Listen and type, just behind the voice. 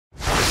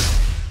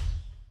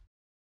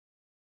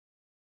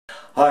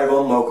Hi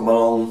everyone, welcome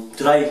along.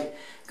 Today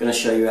I'm going to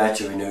show you how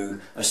to renew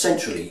a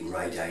central heating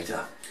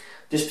radiator.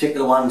 This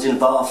particular one's in the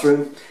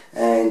bathroom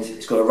and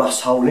it's got a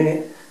rust hole in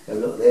it. Have a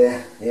look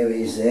there, there it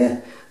is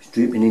there. It's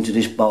dripping into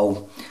this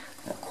bowl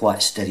at quite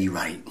a steady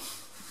rate.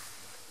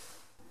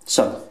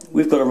 So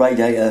we've got a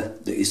radiator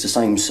that is the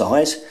same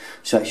size,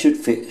 so it should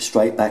fit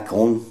straight back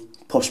on.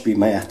 Possibly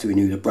may have to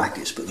renew the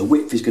brackets, but the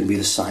width is going to be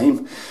the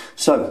same.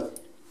 So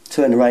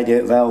turn the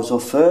radiator valves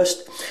off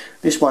first.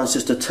 This one's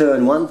just a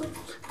turn one.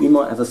 You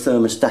might have a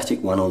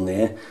thermostatic one on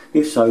there.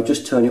 If so,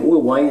 just turn it all the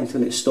way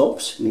until it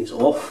stops and it's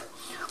off.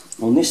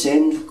 On this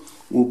end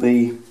will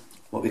be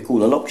what we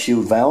call a lock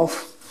shield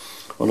valve.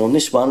 And on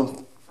this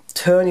one,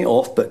 turn it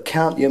off, but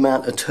count the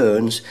amount of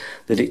turns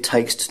that it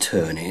takes to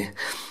turn it.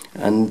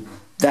 And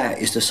that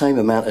is the same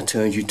amount of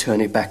turns you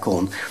turn it back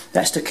on.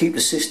 That's to keep the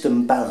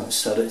system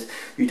balanced so that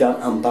you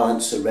don't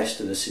unbalance the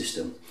rest of the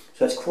system.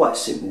 So it's quite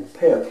simple.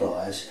 Pair of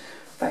pliers.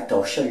 In fact,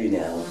 I'll show you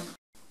now.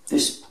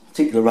 This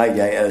particular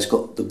radiator has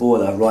got the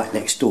boiler right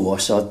next door,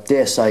 so I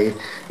dare say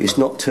it's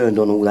not turned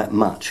on all that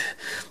much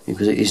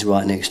because it is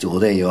right next door.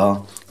 There you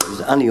are. It's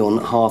only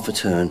on half a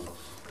turn.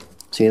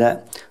 See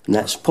that? And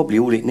that's probably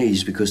all it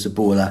needs because the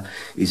boiler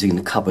is in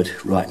the cupboard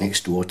right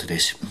next door to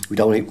this. We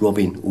don't want it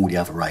robbing all the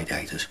other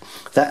radiators.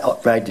 That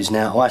radiator is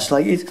now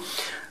isolated.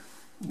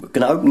 We're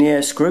going to open the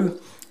air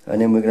screw and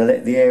then we're going to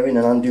let the air in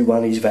and undo one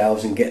of these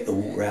valves and get the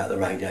water out of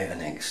the radiator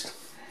next.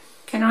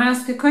 Can I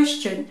ask a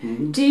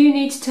question? Do you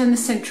need to turn the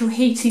central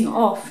heating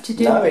off to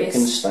do this? No, it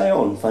can stay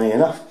on, funny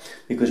enough,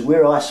 because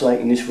we're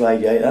isolating this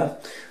radiator.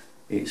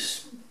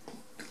 It's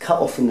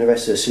cut off from the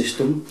rest of the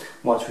system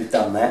once we've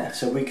done that,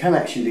 so we can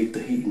actually leave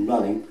the heating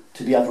running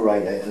to the other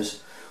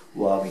radiators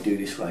while we do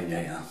this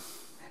radiator.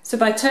 So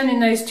by turning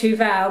those two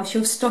valves,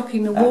 you're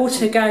stopping the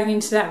water going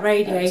into that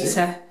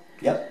radiator?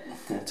 Yep,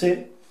 that's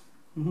it.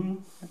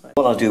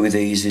 What I do with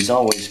these is I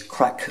always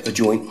crack a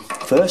joint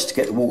first to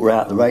get the water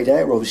out of the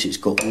radiator. Obviously it's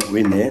got water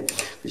in there,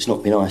 it's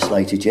not been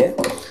isolated yet.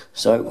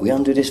 So we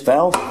undo this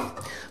valve,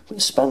 put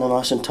the spanner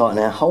nice and tight.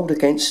 Now hold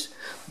against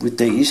with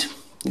these,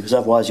 because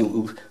otherwise it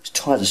will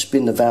try to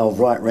spin the valve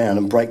right round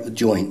and break the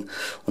joint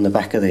on the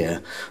back of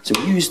there. So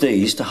we use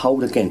these to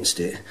hold against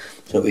it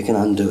so that we can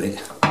undo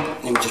it.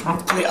 Then we just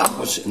pull it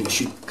upwards and it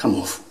should come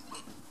off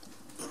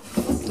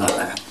like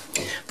that.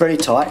 Very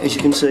tight, as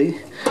you can see,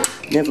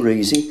 never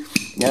easy.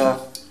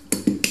 Now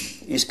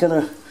it's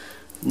going to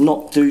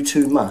not do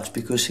too much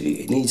because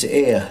it needs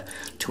air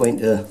to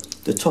enter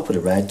the top of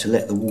the rad to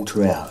let the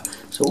water out.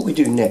 So what we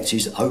do next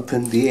is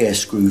open the air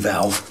screw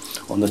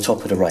valve on the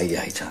top of the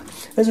radiator.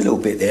 There's a little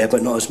bit there,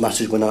 but not as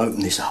much as when I open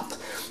this up.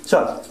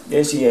 So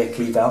there's the air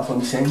key valve on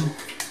this end.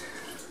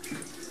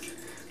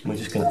 We're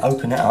just going to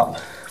open it up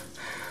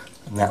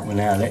and that will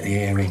now let the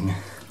air in,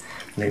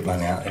 let it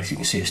run out. As you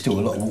can see, there's still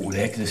a lot of water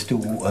there because there's still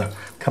water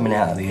coming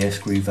out of the air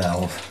screw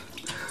valve.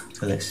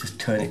 So let's just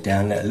turn it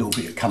down, let a little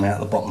bit come out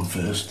the bottom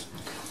first.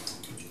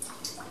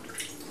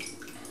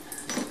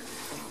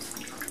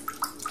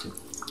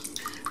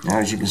 Now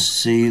as you can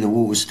see, the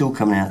water's still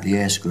coming out of the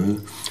air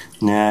screw.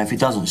 Now if it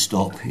doesn't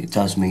stop, it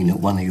does mean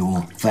that one of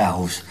your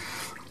valves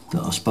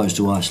that are supposed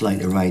to isolate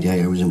the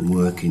radiator isn't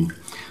working.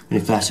 And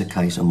if that's the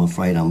case, I'm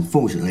afraid,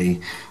 unfortunately,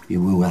 you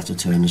will have to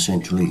turn the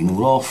central heating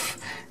all off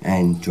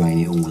and drain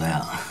it all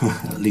out,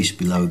 at least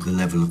below the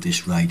level of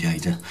this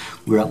radiator.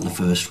 We're up on the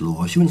first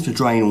floor, so you want to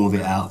drain all of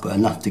it out, but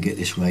enough to get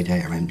this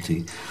radiator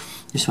empty.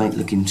 This ain't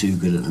looking too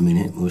good at the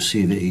minute. We'll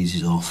see if it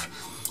eases off.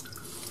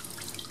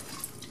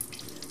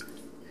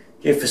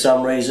 If for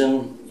some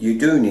reason you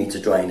do need to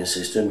drain the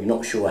system, you're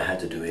not sure how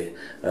to do it,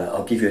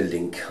 I'll give you a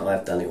link.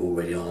 I've done it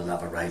already on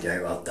another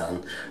radiator I've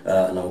done,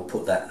 and I'll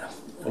put that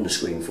on the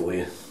screen for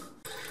you.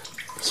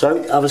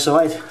 So, other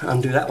side,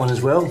 undo that one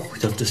as well,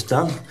 which I've just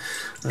done.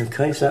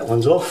 Okay, so that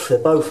one's off. They're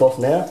both off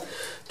now.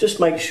 Just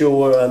make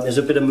sure there's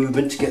a bit of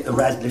movement to get the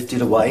rad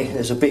lifted away.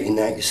 There's a bit in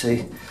there, you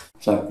see.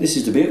 So, this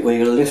is the bit where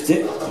you're going to lift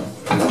it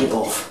and get it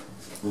off.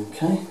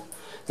 Okay.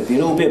 There'll be a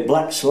little bit of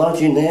black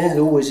sludge in there, there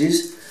always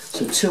is.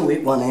 So tilt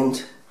it one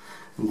end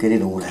and get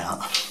it all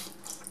out.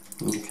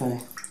 Okay.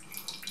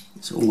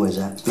 It's always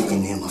that bit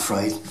in here, I'm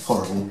afraid.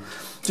 Horrible.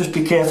 Just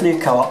be careful of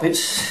your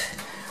carpets.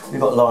 We've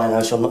got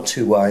lino, so I'm not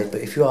too worried,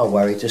 but if you are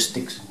worried, just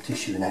stick some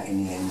tissue in that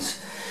in the ends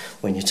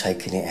when you're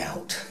taking it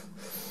out.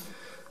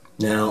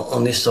 Now,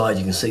 on this side,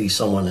 you can see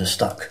someone has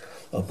stuck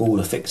a ball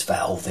of fixed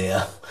valve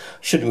there.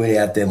 Shouldn't really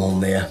have them on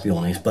there, to be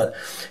honest, but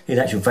in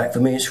actual fact for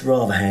me it's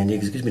rather handy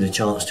because it gives me the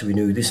chance to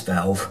renew this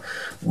valve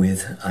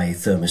with a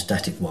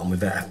thermostatic one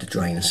without having to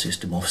drain the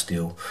system off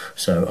still.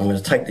 So I'm going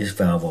to take this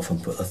valve off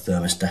and put a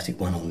thermostatic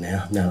one on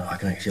there, now that I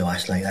can actually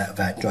isolate that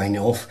without draining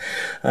it off.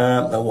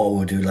 And what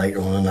we'll do later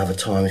on another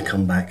time is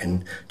come back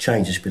and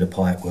change this bit of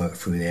pipe work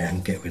through there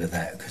and get rid of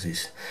that because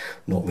it's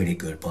not really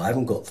good, but I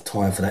haven't got the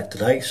time for that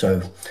today, so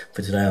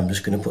for today I'm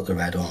just going to put the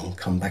rad on and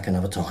come back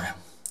another time.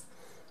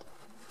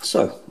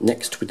 So,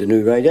 next with the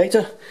new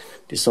radiator,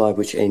 decide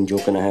which end you're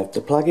going to have the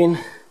plug in.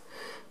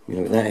 You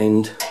know, at that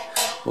end,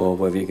 or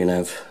whether you're going to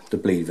have the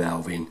bleed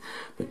valve in.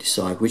 But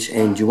decide which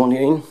end you want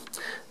it in.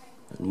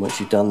 And once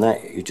you've done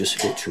that, you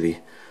just literally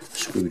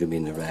screw them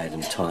in the rad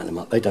and tighten them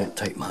up. They don't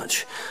take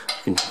much.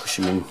 You can push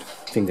them in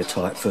finger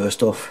tight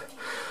first off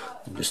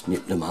and just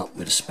nip them up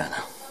with a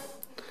spanner.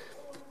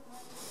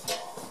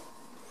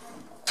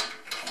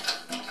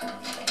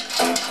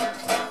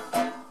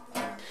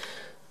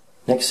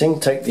 Next thing,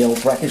 take the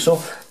old brackets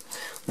off.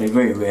 They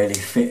very rarely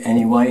fit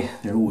anyway,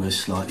 they're always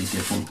slightly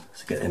different,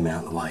 so get them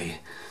out of the way.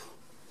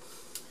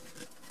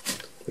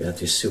 We have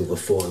this silver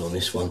foil on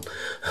this one,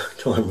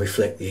 try and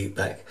reflect the heat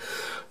back,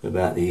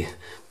 about the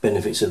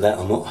benefits of that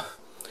or not.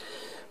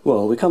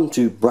 Well, we come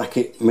to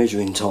bracket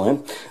measuring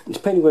time, and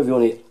depending whether you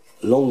want it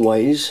long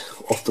ways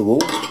off the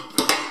wall,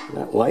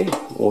 that way,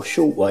 or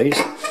short ways,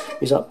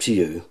 is up to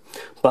you.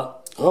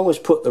 But I always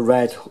put the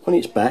rad on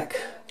its back,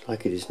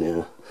 like it is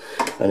now,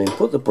 and then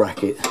put the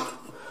bracket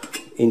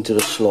into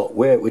the slot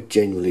where it would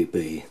generally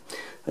be,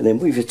 and then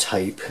with your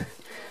tape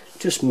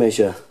just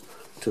measure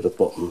to the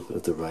bottom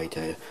of the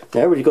radiator.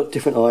 Now, I've already got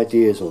different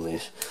ideas on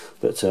this,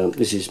 but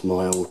this is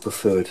my old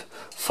preferred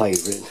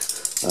favourite,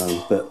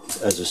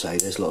 but as I say,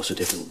 there's lots of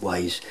different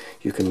ways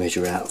you can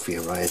measure out for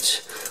your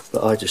rads,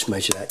 but I just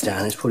measure that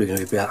down. It's probably going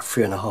to be about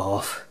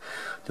 3.5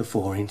 to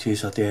 4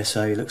 inches, I dare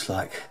say. It looks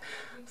like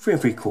 3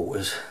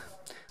 3/4.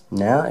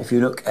 Now, if you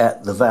look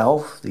at the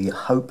valve, the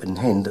hope and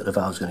end that the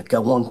valve is going to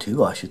go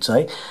onto, I should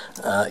say,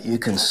 you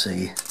can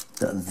see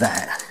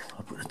that,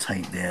 I put the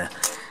tape there,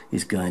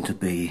 is going to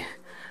be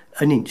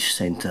 1 inch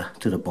centre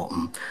to the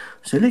bottom.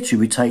 So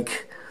literally we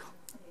take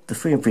the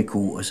 3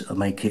 3/4 and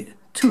make it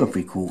 2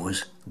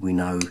 3/4. We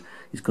know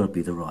it's got to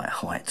be the right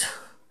height.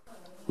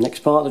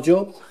 Next part of the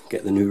job,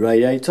 get the new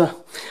radiator.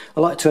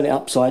 I like to turn it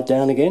upside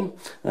down again,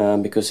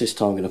 because this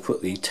time I'm going to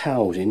put the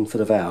towels in for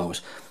the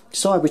valves.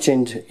 Decide which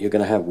end you're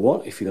going to have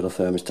what. If you've got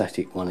a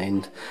thermostatic one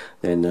end,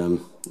 then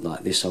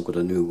like this, I've got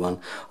a new one.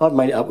 I've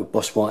made it up with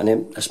Boss White and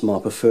M. That's my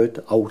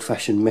preferred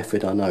old-fashioned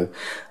method, I know,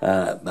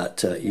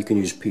 but you can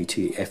use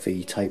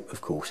PTFE tape,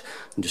 of course,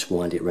 and just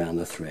wind it around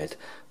the thread.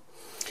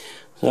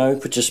 So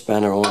put your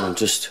spanner on and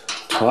just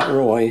tighten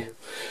away.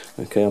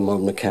 Okay, I'm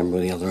on the camera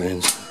the other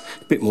end.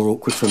 A bit more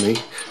awkward for me.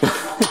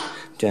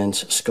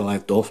 Jan's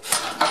skived off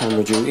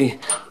camera duty,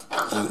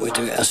 and we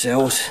do it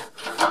ourselves.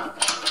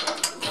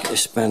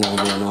 This spanner on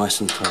there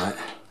nice and tight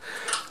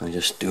and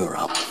just do her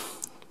up.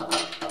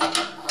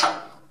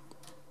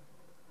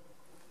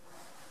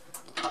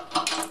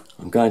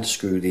 I'm going to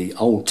screw the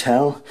old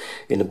towel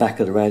in the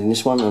back of the rad in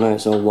this one. I know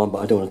it's an old one,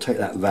 but I don't want to take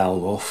that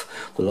valve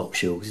off the lock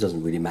shield because it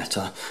doesn't really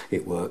matter,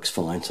 it works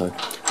fine. So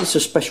it's a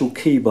special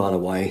key, by the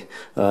way,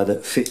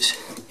 that fits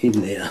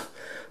in there.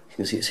 You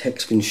can see it's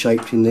hexagon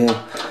shaped in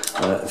there,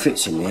 it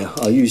fits in there.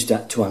 I used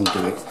that to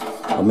undo it.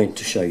 I meant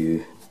to show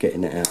you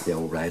getting it out of the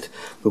old rad,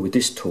 but with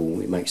this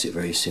tool it makes it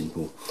very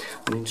simple,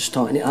 and then just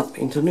tighten it up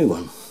into a new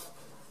one.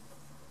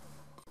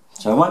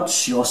 So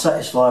once you're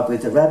satisfied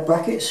with the rad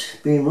brackets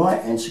being right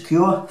and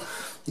secure,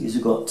 these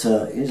have got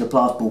here's a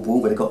plasterboard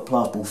ball, but they've got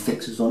plasterboard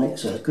fixers on it,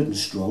 so it's good and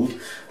strong.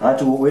 I had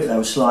to work with it, they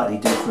were slightly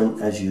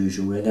different as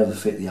usual. They never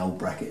fit the old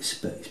brackets,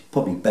 but it's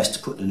probably best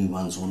to put the new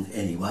ones on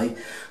anyway.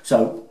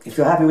 So if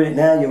you're happy with it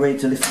now, you're ready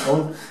to lift it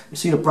on. You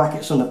see the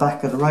brackets on the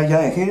back of the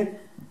radiator here?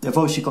 They've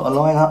obviously got to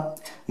line up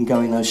and go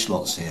in those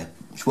slots here,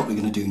 which is what we're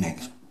going to do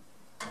next.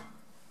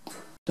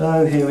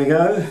 So here we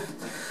go.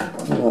 I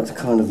like to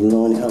kind of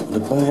line it up at the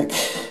back,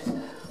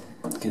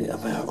 get it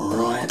about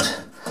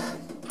right.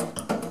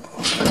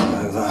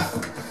 Over.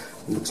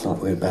 Looks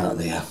like we're about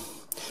there.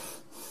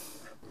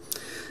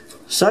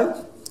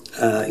 So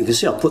you can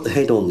see I put the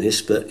head on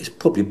this, but it's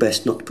probably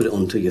best not to put it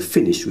on until you're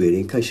finished, really,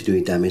 in case you're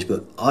doing damage.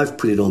 But I've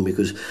put it on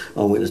because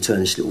I wanted to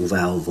turn this little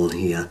valve on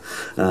here,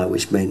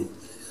 which meant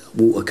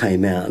water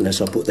came out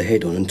unless I put the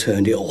head on and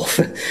turned it off.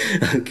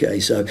 Okay,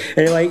 so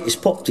anyway, it's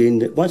popped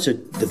in. Once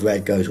the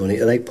rad goes on it,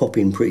 they pop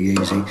in pretty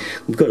easy.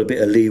 We've got a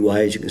bit of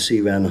leeway, as you can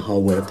see around the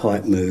hole where the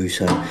pipe moves,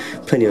 so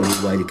plenty of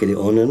leeway to get it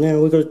on. And now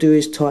all we've got to do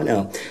is tighten it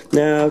up.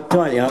 Now,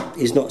 tightening up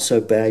is not so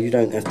bad. You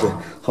don't have to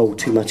hold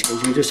too much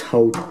against it. You just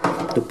hold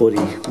the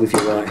body with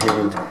your right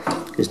hand.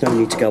 There's no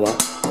need to go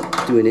up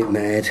doing it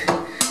mad,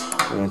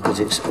 because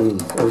it's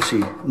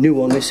obviously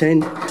new on this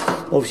end.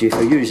 Obviously, if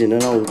you're using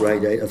an old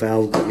radiator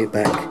valve, putting it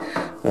back,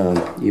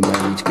 you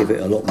may need to give it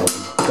a lot more.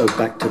 Go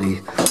back to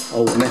the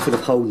old method of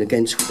holding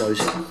against with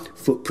those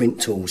footprint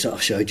tools that I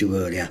showed you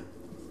earlier.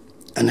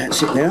 And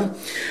that's it now.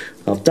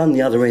 I've done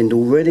the other end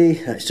already.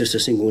 That's just a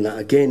single nut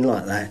again,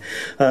 like that.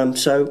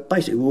 So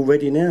basically, we're all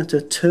ready now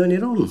to turn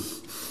it on.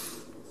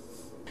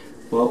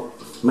 Well,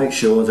 make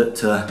sure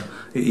that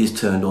it is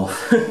turned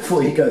off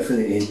before you go fill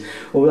it in.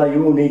 Although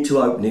you will need to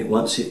open it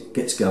once it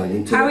gets going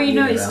into. How will you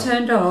know it's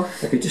turned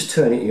off? Okay, just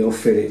turn it and you'll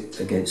fill it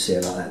against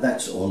there like that.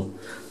 That's on,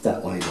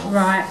 that way off.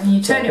 Right, and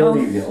you turn it off,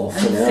 leave it off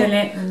and for now. fill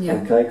it. And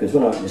okay, because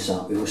when I open this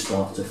up, it will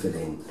start to fill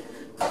in.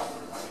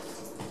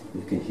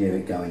 You can hear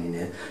it going in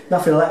there.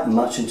 Nothing will happen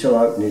much until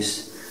I open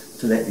this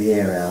to let the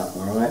air out.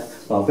 All right.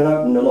 Well, I'm going to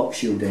open the lock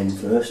shield end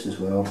first as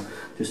well,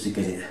 just to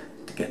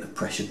get the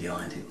pressure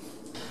behind it.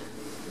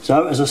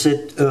 So as I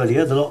said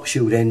earlier, the lock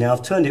shield end, now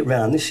I've turned it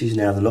round, this is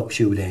now the lock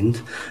shield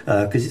end,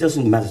 because it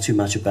doesn't matter too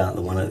much about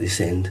the one at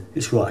this end,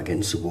 it's right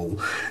against the wall.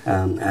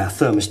 Our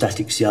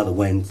thermostatic's the other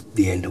way,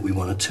 the end that we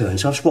want to turn.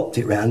 So I've swapped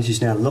it round, this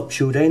is now the lock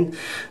shield end.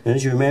 And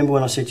as you remember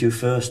when I said to you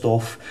first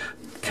off,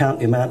 count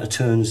the amount of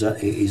turns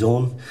that it is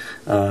on,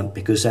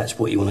 because that's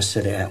what you want to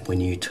set it at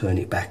when you turn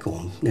it back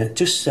on. Now,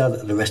 just so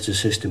that the rest of the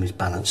system is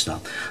balanced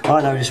up.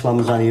 I know this one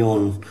was only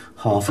on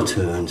half a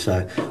turn,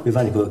 so we've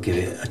only got to give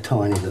it a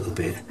tiny little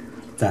bit.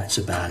 That's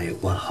about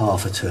it, well,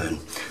 half a turn,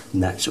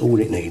 and that's all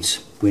it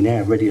needs. We're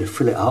now ready to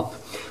fill it up.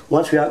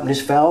 Once we open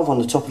this valve on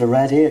the top of the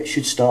radiator,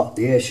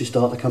 the air should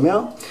start to come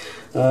out,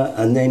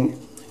 and then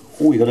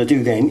all you've got to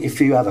do then, if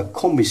you have a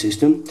combi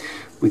system,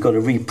 we've got to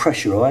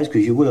repressurise,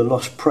 because you will have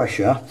lost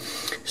pressure,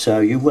 so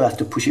you will have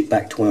to push it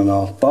back to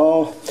 1.5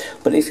 bar.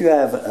 But if you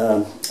have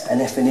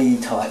an F&E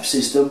type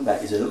system,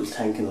 that is a little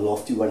tank in the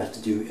loft, you won't have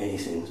to do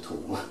anything at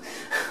all.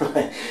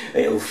 Right?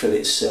 It'll fill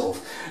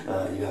itself,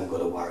 you haven't got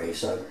to worry.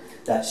 So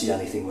that's the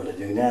only thing we're going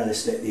to do now.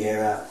 Let's let the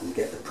air out and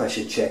get the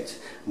pressure checked,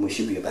 and we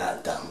should be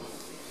about done.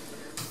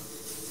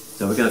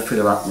 So we're going to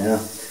fill her up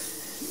now.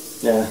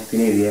 Now you can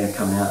hear the air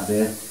coming out of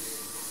there.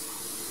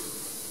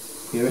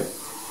 Hear it?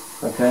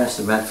 Okay, that's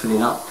the rad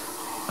filling up.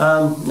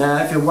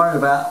 Now if you're worried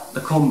about the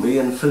combi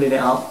and filling it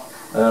up,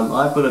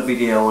 I've got a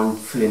video on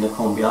filling the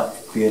combi up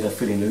via the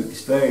filling loop.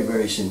 It's very,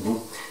 very simple.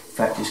 In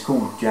fact, it's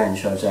called Jan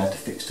Shows How to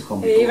Fix the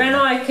Combi. Even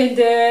I can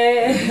do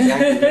it. Jan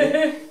can do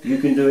it. You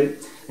can do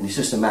it. And it's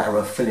just a matter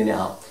of filling it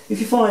up. If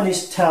you find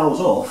this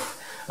towel's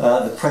off,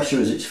 the pressure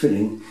as it's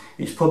filling,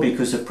 it's probably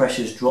because the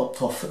pressure's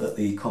dropped off at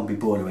the combi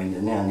boiler end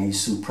and now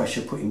needs some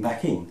pressure putting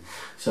back in.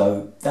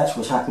 So that's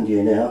what's happened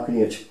here now. I can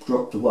hear it's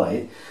dropped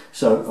away.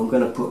 So I'm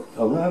going to put,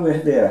 oh no, we're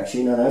there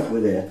actually, no,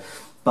 we're there.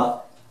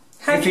 But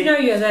how do you know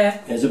you're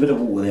there? There's a bit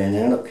of water there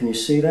now, look, can you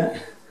see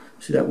that?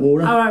 See that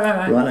water? Oh,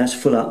 right. Right, that's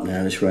full up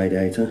now, this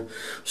radiator.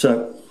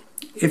 So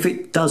if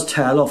it does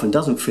tail off and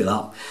doesn't fill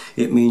up,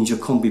 it means your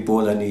combi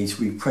boiler needs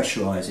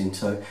repressurising.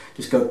 So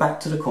just go back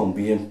to the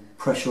combi and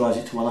pressurise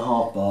it to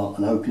 1.5 bar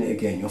and open it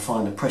again. You'll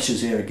find the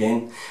pressure's there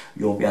again.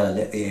 You'll be able to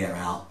let the air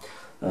out.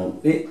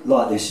 It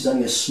like this is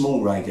only a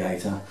small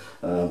radiator,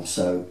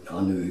 so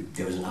I knew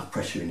there was enough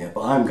pressure in there.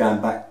 But I'm going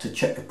back to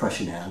check the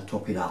pressure now and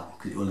top it up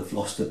because it will have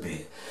lost a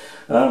bit.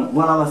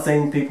 One other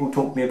thing people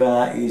talk to me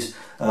about is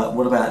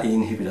what about the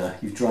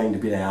inhibitor? You've drained a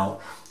bit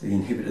out. The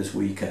inhibitor's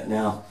weaker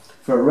now.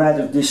 For a rad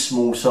of this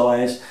small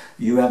size,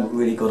 you haven't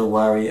really got to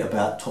worry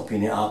about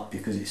topping it up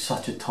because it's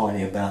such a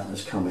tiny amount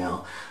that's come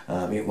out.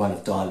 It won't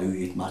have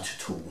diluted much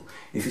at all.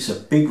 If it's a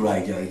big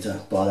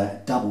radiator, by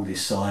that double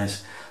this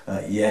size,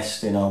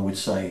 yes, then I would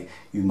say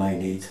you may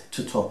need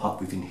to top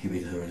up with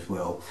inhibitor as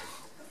well.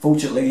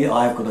 Fortunately,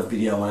 I've got a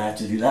video on how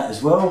to do that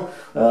as well.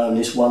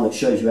 This one that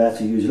shows you how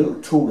to use a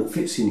little tool that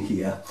fits in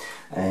here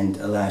and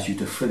allows you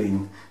to fill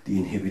in the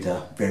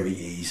inhibitor very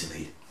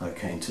easily,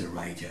 okay, into the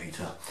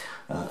radiator.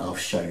 I'll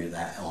show you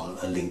that on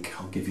a link.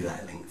 I'll give you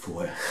that link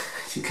for it.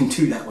 You can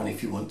do that one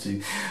if you want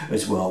to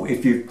as well,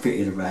 if you've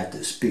fitted a rad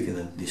that's bigger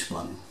than this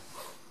one.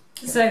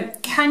 So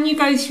can you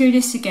go through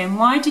this again?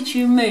 Why did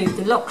you move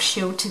the lock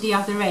shield to the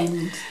other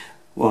end?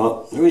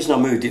 Well, the reason I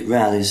moved it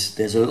round is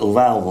there's a little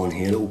valve on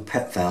here, a little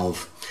PET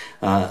valve.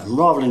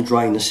 Rather than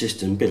drain the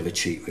system, a bit of a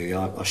cheat really,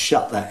 I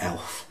shut that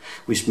off,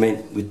 which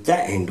meant with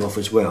that end off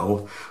as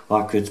well,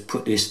 I could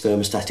put this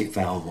thermostatic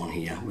valve on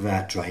here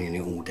without draining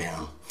it all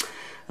down.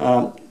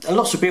 And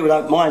lots of people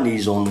don't mind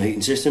these on the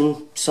heating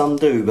system, some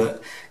do,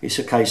 but it's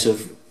a case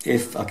of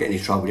if I get any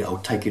trouble with it, I'll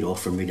take it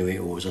off and renew it,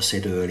 or as I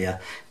said earlier,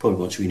 probably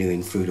wants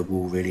renewing through the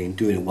wall really, and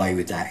doing away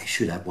with that, it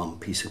should have one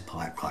piece of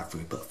pipe right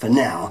through. But for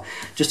now,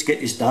 just to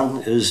get this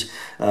done, as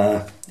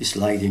this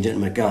lady and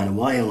gentleman are going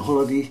away on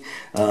holiday,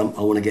 I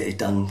want to get it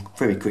done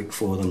very quick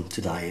for them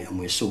today, and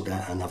we'll sort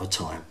that another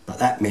time. But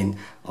that meant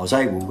I was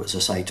able, as I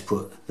say, to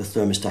put the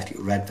thermostatic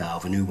rad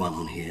valve, a new one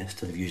on here,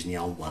 instead of using the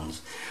old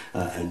ones,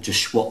 and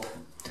just swap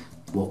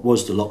what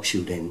was the lock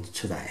shield end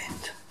to that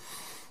end.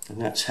 And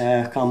that's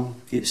how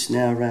come it's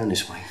now around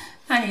this way.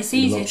 And it's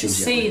easier to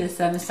see the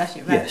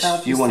thermostatic rad valve.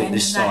 Yes, you want it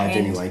this side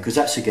anyway, because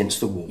that's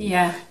against the wall.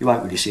 Yeah. You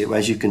won't really see it,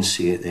 whereas you can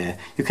see it there.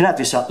 You can have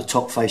this up the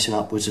top facing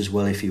upwards as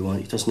well if you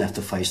want. It doesn't have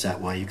to face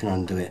that way. You can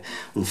undo it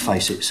and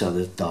face it so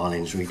the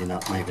dialing's reading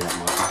up. Maybe that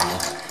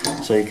might be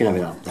better. So you can have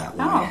it up that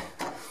way. Oh.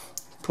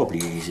 Probably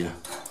easier.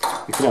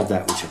 You can have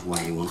that whichever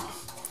way you want.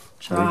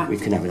 So right. we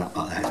can have it up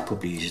like that. It's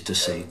probably easier to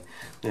see.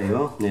 There you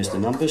are. There's the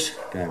numbers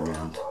going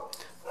round.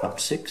 Up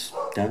 6,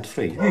 down to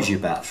 3, usually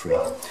about 3.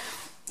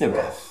 There we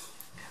go.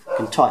 You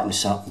can tighten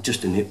this up with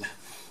just a nip.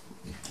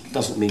 It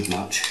doesn't need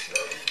much.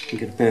 You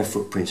get a pair of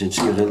footprints and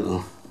just give it a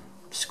little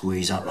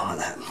squeeze up like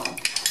that.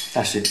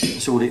 That's it,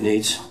 that's all it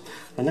needs.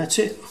 And that's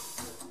it.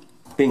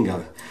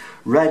 Bingo.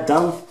 Rad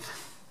done,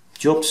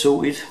 job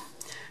sorted.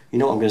 You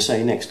know what I'm going to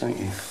say next, don't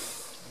you?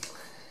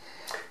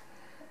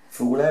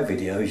 For all our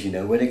videos, you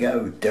know where to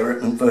go,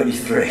 Derrickman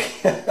 33.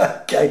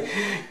 Okay,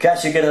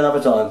 catch you again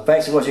another time.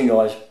 Thanks for watching,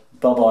 guys.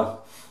 Bye-bye.